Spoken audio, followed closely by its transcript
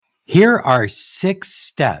Here are 6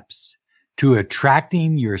 steps to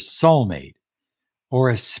attracting your soulmate or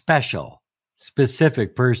a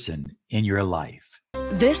specific person in your life.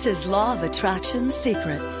 This is Law of Attraction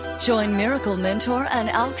Secrets. Join miracle mentor and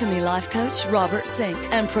alchemy life coach Robert Zink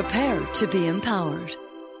and prepare to be empowered.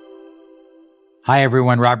 Hi,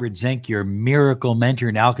 everyone. Robert Zink, your miracle mentor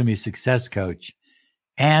and alchemy success coach.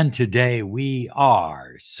 And today we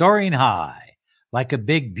are soaring high like a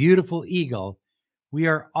big, beautiful eagle. We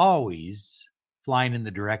are always flying in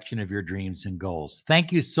the direction of your dreams and goals.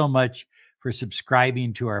 Thank you so much for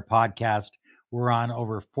subscribing to our podcast. We're on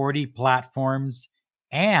over 40 platforms,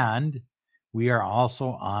 and we are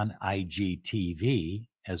also on IGTV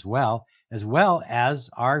as well as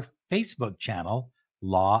our Facebook channel,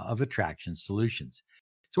 Law of Attraction Solutions.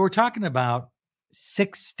 So we're talking about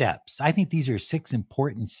 6 steps. I think these are 6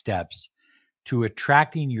 important steps to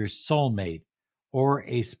attracting your soulmate or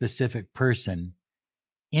a specific person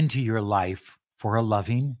into your life for a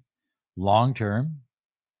loving, long-term,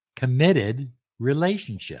 committed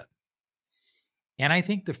relationship. And I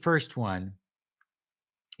think the first one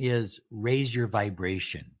is raise your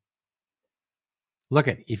vibration. Look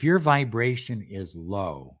at, if your vibration is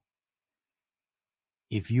low,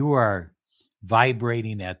 if you are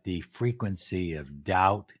vibrating at the frequency of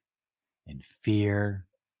doubt and fear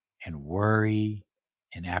and worry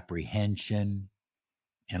and apprehension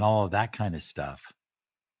and all of that kind of stuff,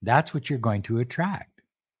 that's what you're going to attract.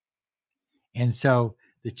 And so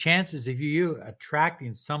the chances of you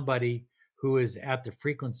attracting somebody who is at the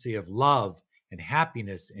frequency of love and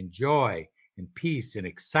happiness and joy and peace and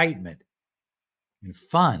excitement and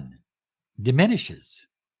fun diminishes.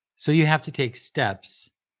 So you have to take steps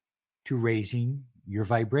to raising your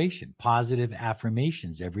vibration. Positive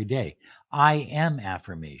affirmations every day. I am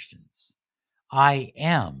affirmations. I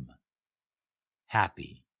am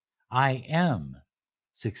happy. I am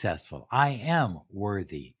successful. I am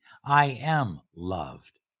worthy. I am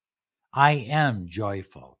loved. I am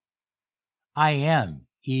joyful. I am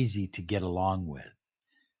easy to get along with.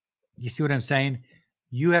 You see what I'm saying?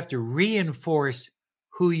 You have to reinforce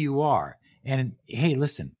who you are. And hey,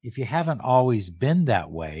 listen, if you haven't always been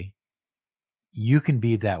that way, you can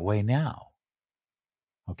be that way now.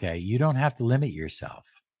 Okay? You don't have to limit yourself.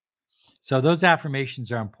 So those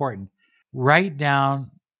affirmations are important. Write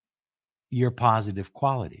down your positive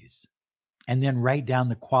qualities, and then write down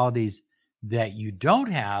the qualities that you don't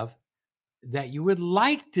have that you would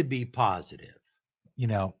like to be positive. You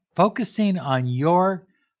know, focusing on your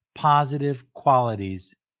positive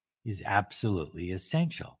qualities is absolutely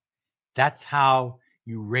essential. That's how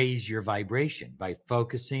you raise your vibration, by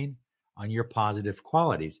focusing on your positive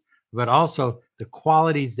qualities, but also the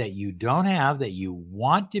qualities that you don't have that you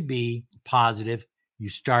want to be positive. You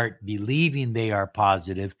start believing they are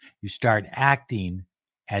positive. You start acting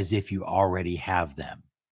as if you already have them.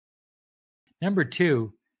 Number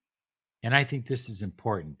 2, and I think this is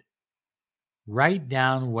important, write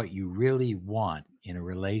down what you really want in a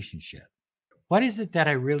relationship. What is it that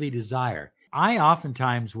I really desire? I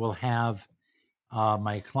oftentimes will have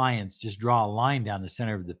my clients just draw a line down the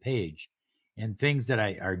center of the page and things that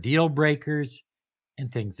are deal breakers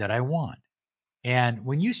and things that I want. And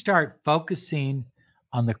when you start focusing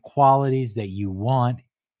on the qualities that you want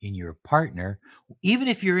in your partner, even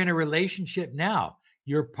if you're in a relationship now,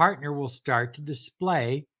 your partner will start to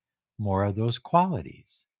display more of those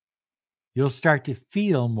qualities. You'll start to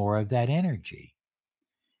feel more of that energy.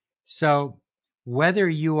 So whether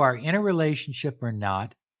you are in a relationship or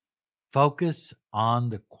not, focus on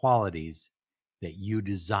the qualities that you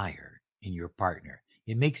desire in your partner.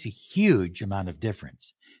 It makes a huge amount of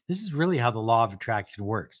difference. This is really how the law of attraction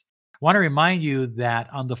works. I want to remind you that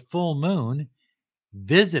on the full moon,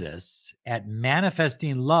 visit us at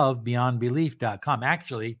manifestinglovebeyondbelief.com.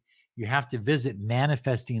 Actually, you have to visit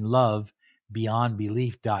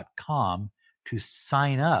manifestinglovebeyondbelief.com to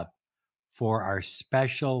sign up for our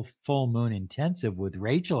special full moon intensive with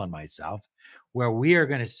Rachel and myself, where we are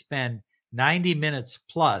going to spend 90 minutes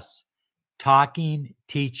plus talking,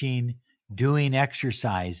 teaching, doing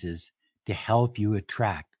exercises to help you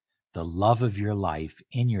attract the love of your life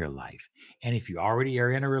in your life. And if you already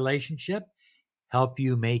are in a relationship, help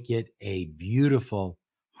you make it a beautiful,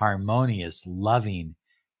 harmonious, loving,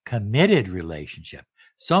 committed relationship.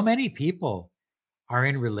 So many people are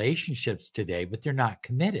in relationships today, but they're not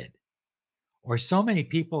committed. Or so many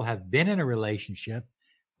people have been in a relationship,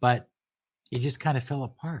 but it just kind of fell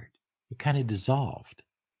apart. It kind of dissolved.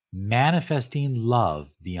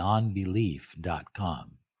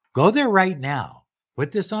 Manifestinglovebeyondbelief.com. Go there right now.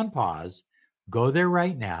 Put this on pause. Go there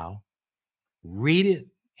right now. Read it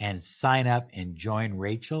and sign up and join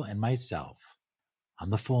Rachel and myself on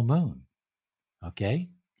the full moon. Okay?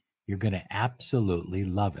 You're going to absolutely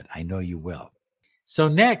love it. I know you will. So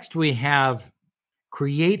next we have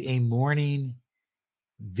create a morning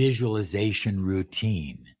visualization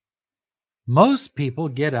routine. Most people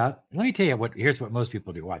get up. Let me tell you here's what most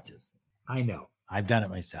people do. Watch this. I know. I've done it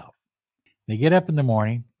myself. They get up in the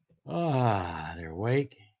morning. They're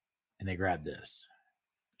awake and they grab this.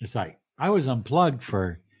 It's like, I was unplugged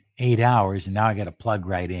for 8 hours and now I got to plug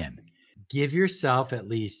right in. Give yourself at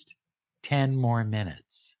least 10 more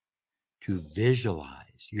minutes to visualize.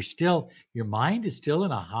 Your mind is still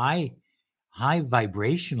in a high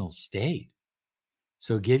vibrational state.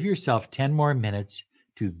 So give yourself 10 more minutes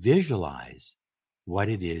to visualize what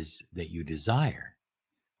it is that you desire.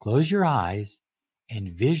 Close your eyes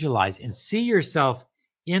and visualize and see yourself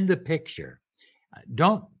in the picture.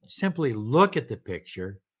 Don't simply look at the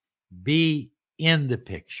picture, be in the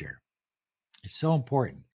picture. It's so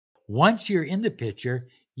important. Once you're in the picture,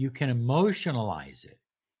 you can emotionalize it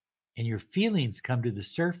and your feelings come to the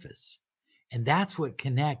surface. And that's what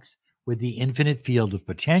connects with the infinite field of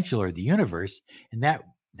potential or the universe. And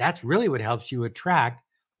that's really what helps you attract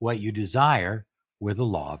what you desire with the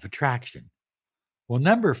law of attraction. Well,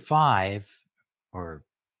 number 5, or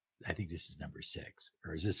I think this is number 6,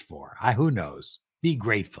 or is this 4? Who knows? Be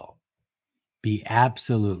grateful. Be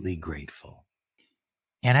absolutely grateful.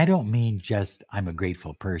 And I don't mean just I'm a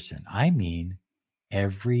grateful person. I mean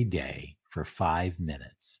every day for 5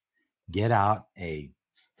 minutes, get out a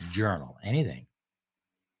journal, anything,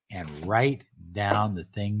 and write down the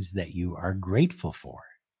things that you are grateful for.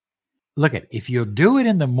 Look if you'll do it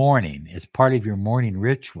in the morning as part of your morning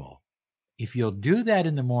ritual, if you'll do that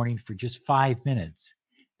in the morning for just 5 minutes,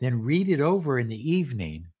 then read it over in the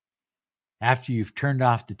evening after you've turned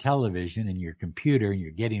off the television and your computer and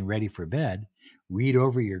you're getting ready for bed, read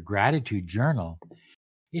over your gratitude journal.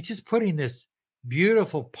 It's just putting this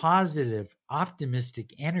beautiful, positive,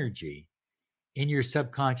 optimistic energy in your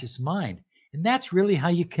subconscious mind. And that's really how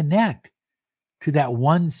you connect to that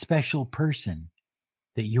one special person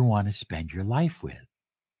that you want to spend your life with.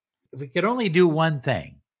 If we could only do one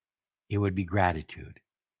thing, it would be gratitude.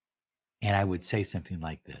 And I would say something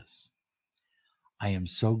like this: I am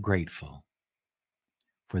so grateful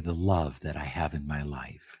for the love that I have in my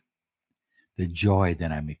life, the joy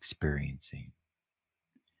that I'm experiencing,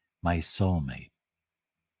 my soulmate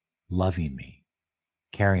loving me,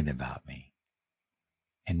 caring about me,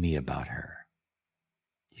 and me about her.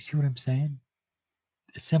 Do you see what I'm saying?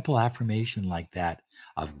 A simple affirmation like that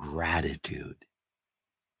of gratitude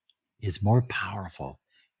is more powerful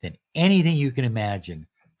than anything you can imagine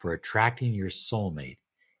for attracting your soulmate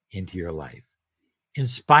into your life.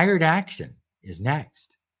 Inspired action is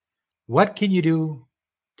next. What can you do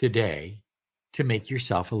today to make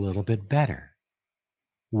yourself a little bit better?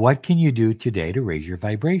 What can you do today to raise your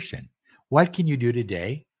vibration? What can you do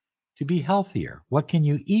today to be healthier? What can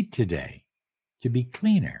you eat today to be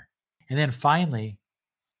cleaner? And then finally,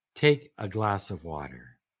 take a glass of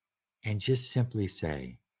water and just simply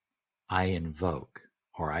say, I invoke,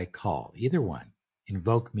 or I call, either one.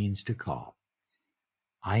 Invoke means to call.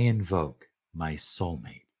 I invoke my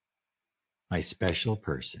soulmate, my special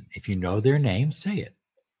person. If you know their name, say it,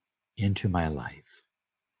 into my life,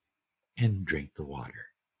 and drink the water.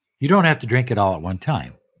 You don't have to drink it all at one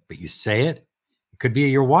time, but you say it. It could be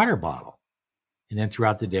your water bottle. And then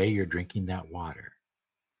throughout the day, you're drinking that water.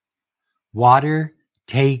 Water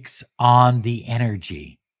takes on the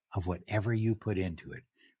energy of whatever you put into it.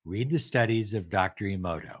 Read the studies of Dr.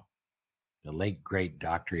 Emoto, the late, great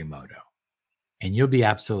Dr. Emoto, and you'll be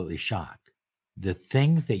absolutely shocked. The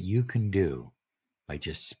things that you can do by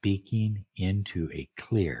just speaking into a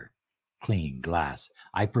clear, clean glass.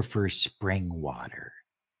 I prefer spring water.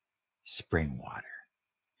 Spring water.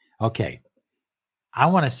 Okay, I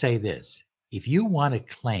want to say this. If you want to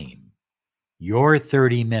claim your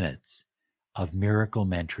 30 minutes of miracle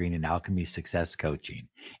mentoring and alchemy success coaching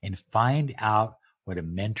and find out what a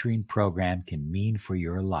mentoring program can mean for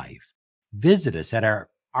your life, visit us at our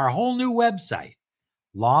whole new website,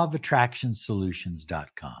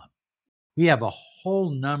 lawofattractionsolutions.com. We have a whole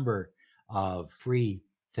number of free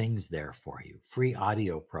things there for you, free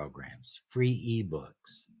audio programs, free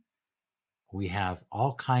ebooks. We have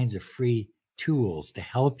all kinds of free tools to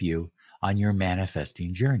help you on your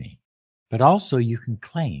manifesting journey. But also you can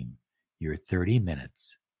claim your 30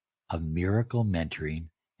 minutes of miracle mentoring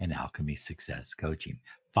and alchemy success coaching.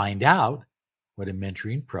 Find out what a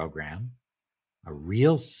mentoring program, a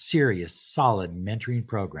real serious, solid mentoring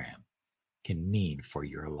program, can mean for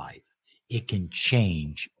your life. It can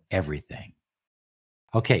change everything.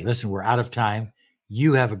 Okay, listen, we're out of time.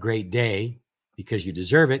 You have a great day, because you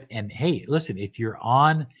deserve it. And hey, listen, if you're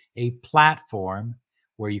on a platform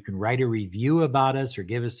where you can write a review about us or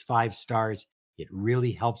give us 5 stars, it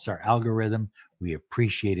really helps our algorithm. We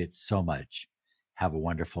appreciate it so much. Have a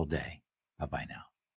wonderful day. Bye-bye now.